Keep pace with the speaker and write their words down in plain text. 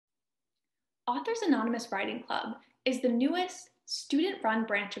Authors Anonymous Writing Club is the newest student-run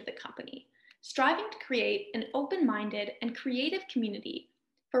branch of the company, striving to create an open-minded and creative community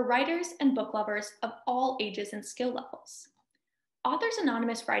for writers and book lovers of all ages and skill levels. Authors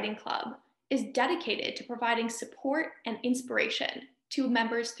Anonymous Writing Club is dedicated to providing support and inspiration to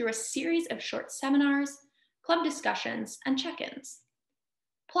members through a series of short seminars, club discussions, and check-ins.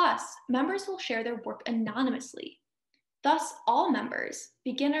 Plus, members will share their work anonymously. Thus, all members,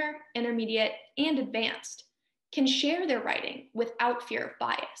 beginner, intermediate, and advanced, can share their writing without fear of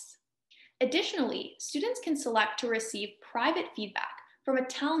bias. Additionally, students can select to receive private feedback from a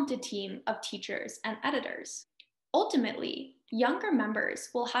talented team of teachers and editors. Ultimately, younger members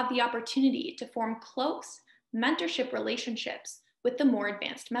will have the opportunity to form close mentorship relationships with the more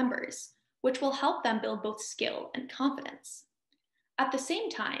advanced members, which will help them build both skill and confidence. At the same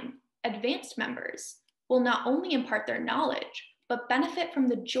time, advanced members will not only impart their knowledge, but benefit from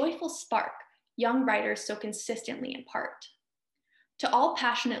the joyful spark young writers so consistently impart. To all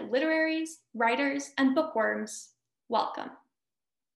passionate literaries, writers, and bookworms, welcome.